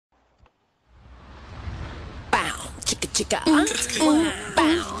Alright,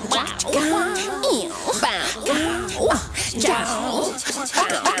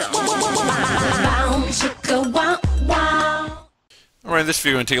 in this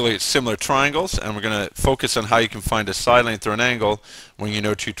video we're going to take a look at similar triangles, and we're going to focus on how you can find a side length or an angle when you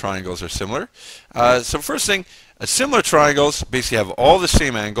know two triangles are similar. So first thing, similar triangles basically have all the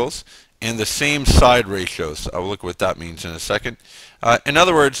same angles and the same side ratios. I'll look at what that means in a second. In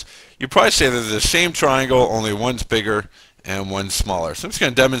other words, you probably say they're the same triangle, only one's bigger and one's smaller. So I'm just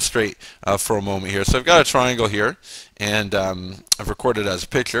going to demonstrate for a moment here. So I've got a triangle here, and I've recorded it as a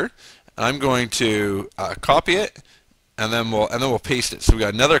picture. I'm going to copy it, and then we'll paste it. So we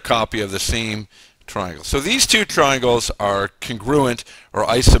got another copy of the same triangle. So these two triangles are congruent or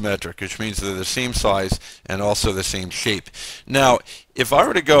isometric, which means they're the same size and also the same shape. Now, if I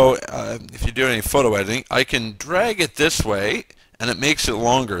were to go, if you're doing any photo editing, I can drag it this way, and it makes it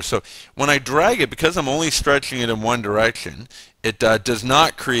longer. So when I drag it, because I'm only stretching it in one direction, it does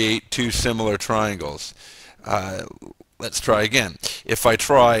not create two similar triangles. Let's try again. If I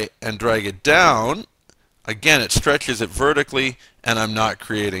try and drag it down, again, it stretches it vertically, and I'm not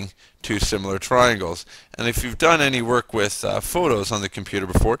creating two similar triangles. And if you've done any work with photos on the computer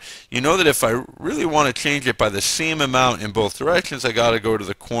before, you know that if I really want to change it by the same amount in both directions, I got to go to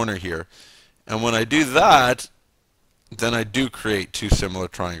the corner here. And when I do that, then I do create two similar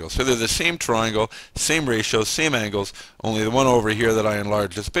triangles. So they're the same triangle, same ratios, same angles, only the one over here that I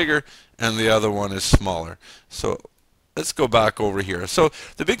enlarged is bigger, and the other one is smaller. So let's go back over here. So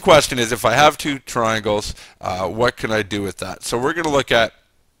the big question is, if I have two triangles, what can I do with that? So we're going to look at,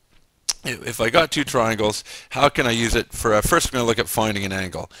 if I got two triangles, how can I use it for, first we're going to look at finding an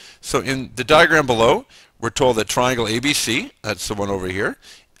angle. So in the diagram below, we're told that triangle ABC, that's the one over here,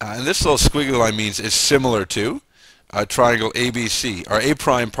 and this little squiggly line means is similar to triangle ABC, or A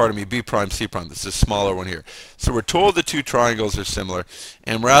prime, pardon me, B prime, C prime. This is a smaller one here. So we're told the two triangles are similar,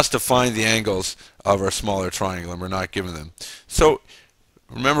 and we're asked to find the angles of our smaller triangle, and we're not given them. So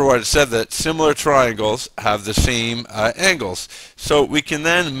remember what it said, that similar triangles have the same angles. So we can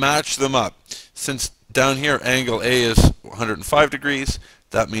then match them up. Since down here angle A is 105 degrees,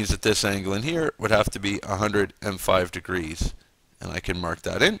 that means that this angle in here would have to be 105 degrees. And I can mark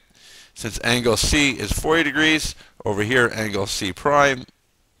that in. Since angle C is 40 degrees, over here angle C prime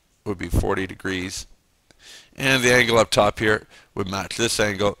would be 40 degrees. And the angle up top here would match this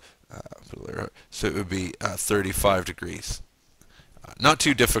angle, so it would be 35 degrees. Not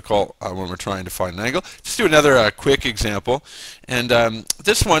too difficult when we're trying to find an angle. Let's do another quick example. And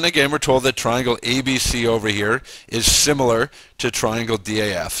this one, again, we're told that triangle ABC over here is similar to triangle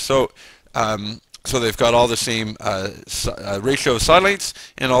DAF. So they've got all the same ratio of side lengths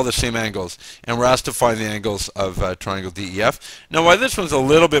and all the same angles. And we're asked to find the angles of triangle DEF. Now, why this one's a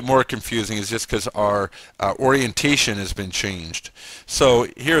little bit more confusing is just because our orientation has been changed. So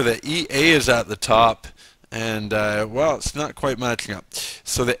here the EA is at the top, and well, it's not quite matching up.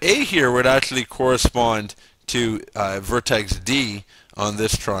 So the A here would actually correspond to vertex D on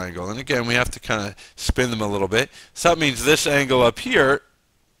this triangle. And again, we have to kind of spin them a little bit. So that means this angle up here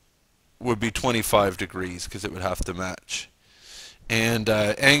would be 25 degrees, because it would have to match. And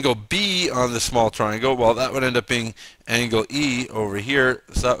angle B on the small triangle, well, that would end up being angle E over here,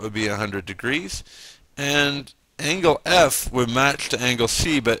 so that would be 100 degrees. And angle F would match to angle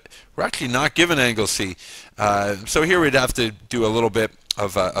C, but we're actually not given angle C. So here we'd have to do a little bit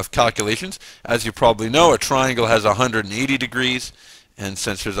of calculations. As you probably know, a triangle has 180 degrees, and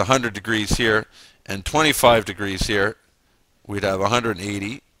since there's 100 degrees here and 25 degrees here, we'd have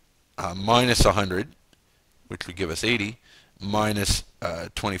 180 minus 100, which would give us 80, minus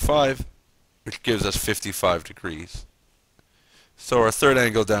 25, which gives us 55 degrees. So our third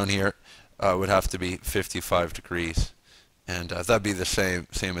angle down here would have to be 55 degrees, and that'd be the same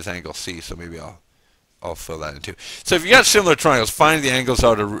as angle C. So maybe I'll fill that in too. So if you got similar triangles, finding the angles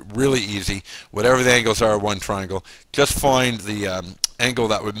out are really easy. Whatever the angles are of one triangle, just find the angle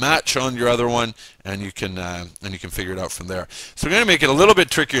that would match on your other one, and you can figure it out from there. So we're going to make it a little bit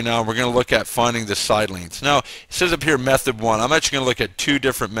trickier now. We're going to look at finding the side lengths. Now, it says up here method 1. I'm actually going to look at two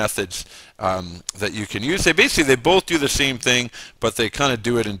different methods that you can use. They both do the same thing, but they kind of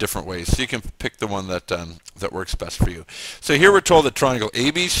do it in different ways. So you can pick the one that works best for you. So here we're told that triangle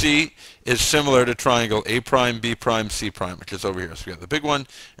ABC is similar to triangle A prime, B prime, C prime, which is over here. So we got the big one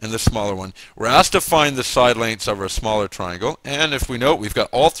and the smaller one. We're asked to find the side lengths of our smaller triangle, and if we know, we've got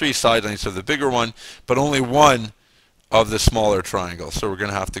all three side lengths of the bigger one, but only one of the smaller triangle. So we're going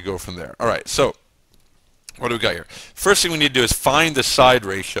to have to go from there. All right, so what do we got here? First thing we need to do is find the side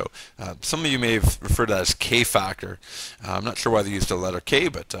ratio. Some of you may have referred to that as K factor. I'm not sure why they used the letter K,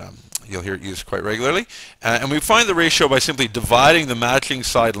 but You'll hear it used quite regularly. And we find the ratio by simply dividing the matching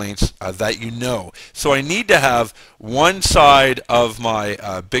side lengths that you know. So I need to have one side of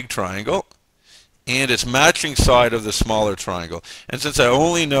my big triangle and its matching side of the smaller triangle. And since I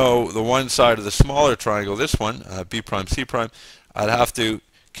only know the one side of the smaller triangle, this one, B prime, C prime, I'd have to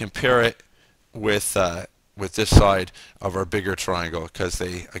compare it with this side of our bigger triangle because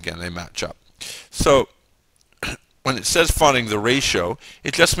they match up. So when it says finding the ratio,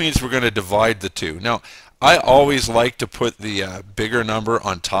 it just means we're going to divide the two. Now, I always like to put the bigger number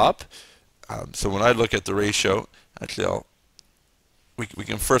on top. So when I look at the ratio, actually we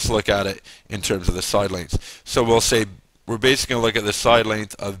can first look at it in terms of the side lengths. So we'll say we're basically going to look at the side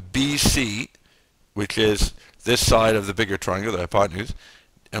length of BC, which is this side of the bigger triangle, the hypotenuse,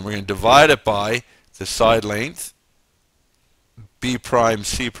 and we're going to divide it by the side length B prime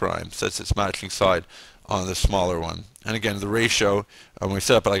C prime, so that's its matching side on the smaller one. And again, the ratio, when we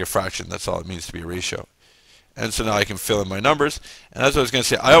set up it like a fraction, that's all it means to be a ratio. And so now I can fill in my numbers. And as I was going to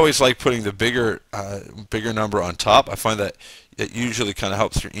say, I always like putting the bigger number on top. I find that it usually kind of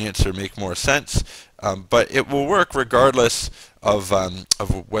helps your answer make more sense. But it will work regardless of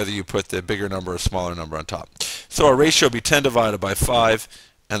whether you put the bigger number or smaller number on top. So our ratio would be 10 divided by 5,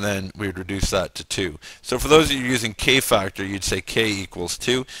 and then we would reduce that to 2. So for those of you using K factor, you'd say K equals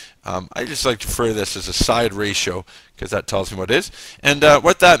 2. I just like to refer to this as a side ratio because that tells me what it is. And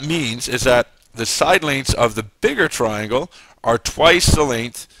what that means is that the side lengths of the bigger triangle are twice the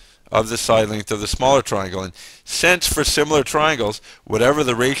length of the side length of the smaller triangle. And since for similar triangles, whatever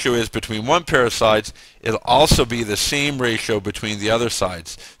the ratio is between one pair of sides, it'll also be the same ratio between the other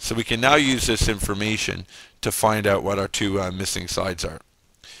sides. So we can now use this information to find out what our two missing sides are.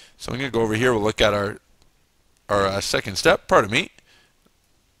 So I'm going to go over here. We'll look at our second step. Pardon me.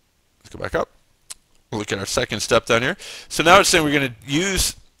 Let's go back up. We'll look at our second step down here. So now it's saying we're going to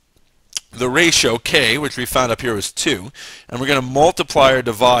use the ratio K, which we found up here was 2, and we're going to multiply or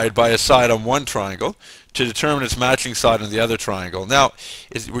divide by a side on one triangle to determine its matching side on the other triangle. Now,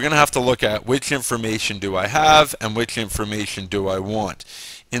 we're going to have to look at which information do I have and which information do I want.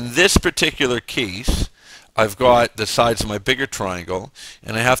 In this particular case, I've got the sides of my bigger triangle,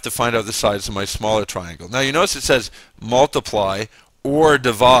 and I have to find out the sides of my smaller triangle. Now, you notice it says multiply or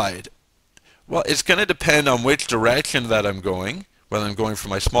divide. Well, it's going to depend on which direction that I'm going, whether I'm going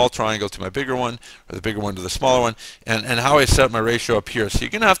from my small triangle to my bigger one, or the bigger one to the smaller one, and how I set my ratio up here. So you're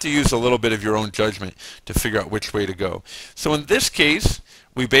going to have to use a little bit of your own judgment to figure out which way to go. So in this case,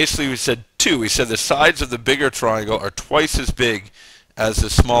 we said 2. We said the sides of the bigger triangle are twice as big as the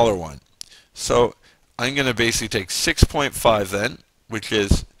smaller one. So I'm going to basically take 6.5 then, which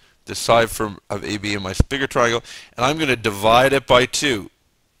is the side of AB in my bigger triangle, and I'm going to divide it by 2.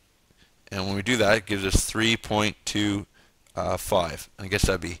 And when we do that, it gives us 3.25. I guess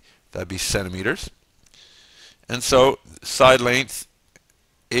that'd be centimeters. And so side length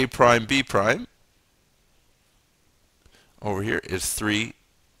A prime B prime over here is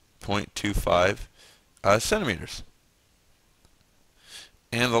 3.25 centimeters.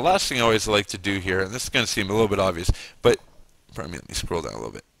 And the last thing I always like to do here, and this is going to seem a little bit obvious, but pardon me, let me scroll down a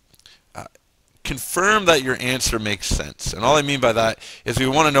little bit. Confirm that your answer makes sense. And all I mean by that is we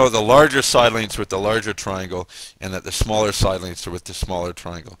want to know the larger side lengths with the larger triangle and that the smaller side lengths are with the smaller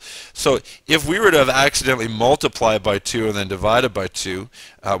triangle. So if we were to have accidentally multiplied by 2 and then divided by 2,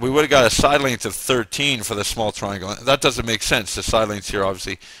 we would have got a side length of 13 for the small triangle. That doesn't make sense. The side lengths here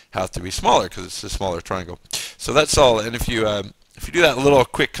obviously have to be smaller because it's a smaller triangle. So that's all. And if you do that little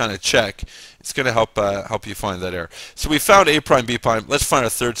quick kind of check, it's going to help you find that error. So we found A prime, B prime. Let's find our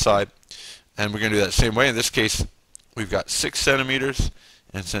third side. And we're going to do that same way. In this case, we've got 6 centimeters.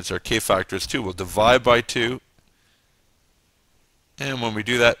 And since our K factor is 2, we'll divide by 2. And when we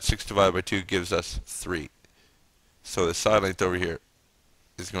do that, 6 divided by 2 gives us 3. So the side length over here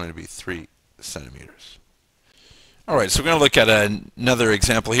is going to be 3 centimeters. Alright, so we're going to look at another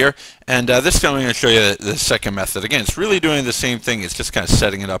example here, and this time I'm going to show you the second method. Again, it's really doing the same thing, it's just kind of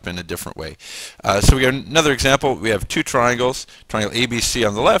setting it up in a different way. So we got another example. We have two triangles, triangle ABC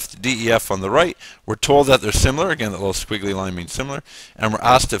on the left, DEF on the right. We're told that they're similar. Again, that little squiggly line means similar, and we're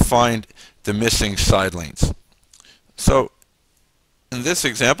asked to find the missing side lengths. So in this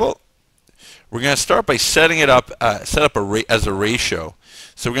example, we're going to start by setting it up, as a ratio.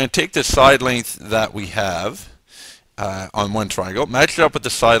 So we're going to take the side length that we have on one triangle, match it up with the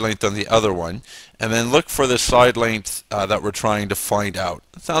side length on the other one, and then look for the side length that we're trying to find out.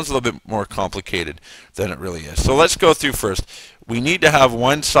 It sounds a little bit more complicated than it really is. So let's go through first. We need to have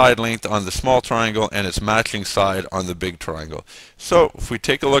one side length on the small triangle and its matching side on the big triangle. So if we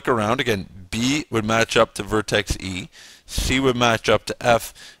take a look around, again, B would match up to vertex E. C would match up to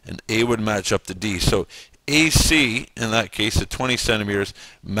F, and A would match up to D. So AC, in that case, at 20 centimeters,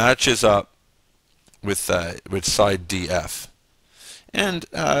 matches up with side DF. And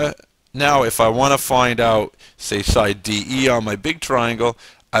now if I want to find out, say, side DE on my big triangle,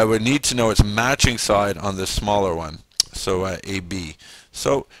 I would need to know its matching side on this smaller one, so AB.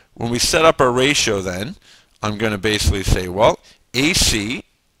 So when we set up our ratio then, I'm going to basically say, well, AC,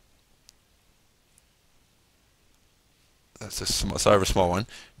 that's a side of a small one,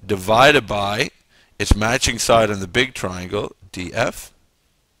 divided by its matching side on the big triangle, DF,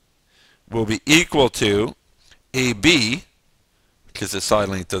 will be equal to AB, because the side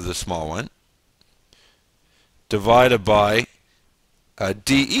length of the small one, divided by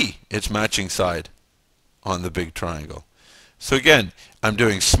DE, its matching side on the big triangle. So again, I'm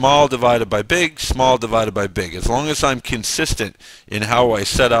doing small divided by big, small divided by big. As long as I'm consistent in how I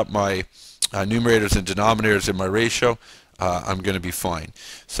set up my numerators and denominators in my ratio, I'm going to be fine.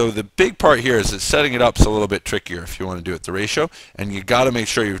 So the big part here is that setting it up is a little bit trickier if you want to do it the ratio, and you got to make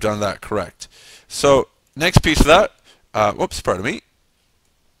sure you've done that correct. So next piece of that, whoops, pardon me.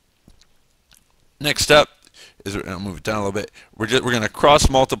 Next step is, I'll move it down a little bit. We're going to cross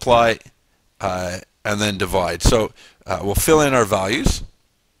multiply and then divide. So we'll fill in our values.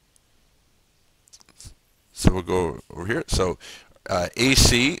 So we'll go over here. So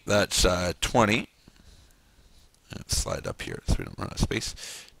AC, that's 20. Slide up here so we don't run out of space.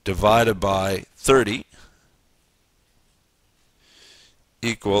 Divided by 30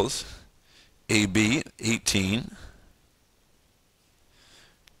 equals AB, 18,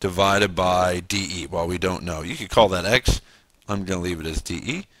 divided by DE. Well, we don't know. You could call that X. I'm going to leave it as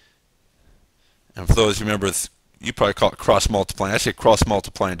DE. And for those who remember, you probably call it cross multiplying. I say cross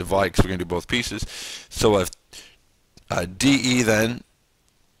multiply and divide because we're going to do both pieces. So if DE then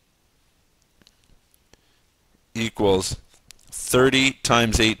equals 30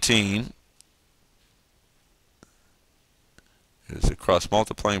 times 18, here's the cross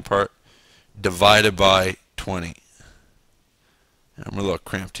multiplying part, divided by 20. I'm a little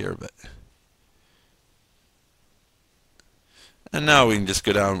cramped here, but. And now we can just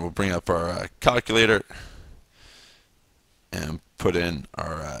go down, we'll bring up our calculator and put in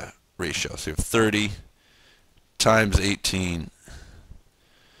our ratio. So we have 30 times 18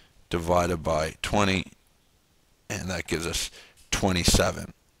 divided by 20, and that gives us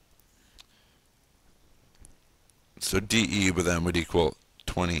 27. So DE with them would equal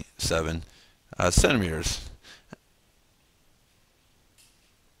 27 centimeters.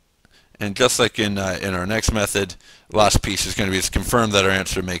 And just like in our next method, the last piece is going to be to confirm that our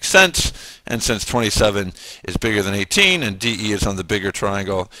answer makes sense. And since 27 is bigger than 18 and DE is on the bigger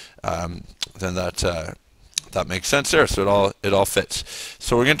triangle, then that makes sense there. So it all fits.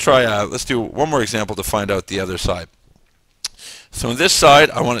 So we're going to try. Let's do one more example to find out the other side. So in this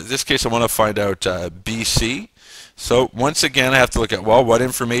side, in this case, I want to find out BC. So once again, I have to look at, well, what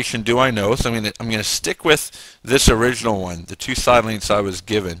information do I know? So I'm going to stick with this original one, the two side lengths I was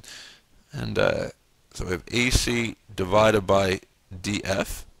given. And so we have AC divided by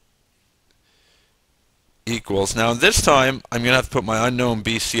DF equals, now this time I'm going to have to put my unknown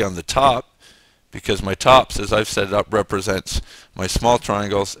BC on the top, because my tops, as I've set it up, represents my small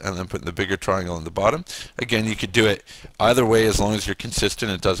triangles, and then putting the bigger triangle on the bottom. Again, you could do it either way as long as you're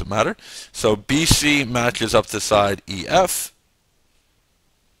consistent, it doesn't matter. So BC matches up the side EF,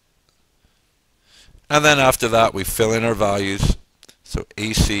 and then after that we fill in our values. So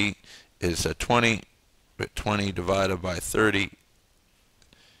AC is 20, but 20 divided by 30.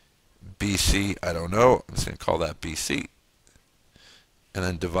 BC, I don't know, I'm just going to call that BC. And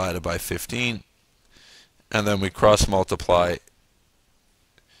then divided by 15. And then we cross multiply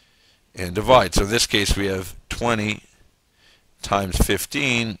and divide. So in this case we have 20 times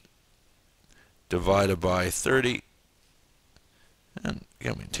 15 divided by 30. And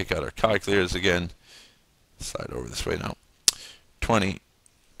again, we take out our calculators again. Slide over this way now. 20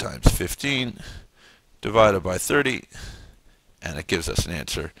 times 15 divided by 30, and it gives us an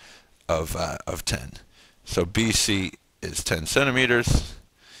answer of 10. So BC is 10 centimeters,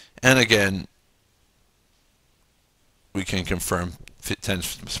 and again we can confirm 10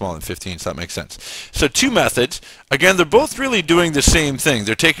 is smaller than 15, so that makes sense. So two methods. Again, they're both really doing the same thing.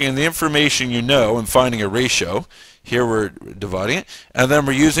 They're taking the information you know and finding a ratio. Here we're dividing it, and then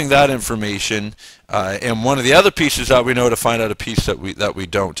we're using that information and one of the other pieces that we know to find out a piece that we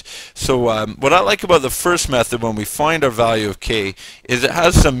don't. So what I like about the first method when we find our value of k is it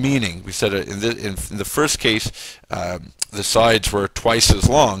has some meaning. We said in the first case the sides were twice as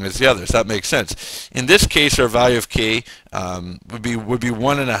long as the others. That makes sense. In this case, our value of k would be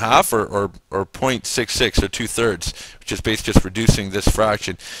 1.5 or 0.66 or 2/3, which is basically just reducing this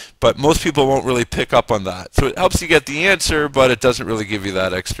fraction. But most people won't really pick up on that. So it helps you get the answer, but it doesn't really give you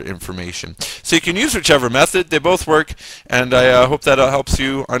that extra information. So you can use whichever method. They both work, and I hope that helps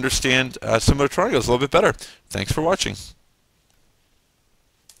you understand similar triangles a little bit better. Thanks for watching.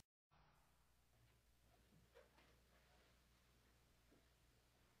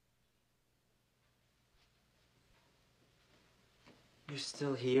 You're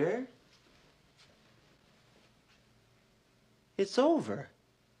still here? It's over.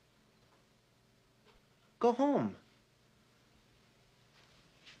 Go home.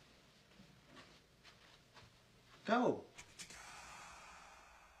 Go.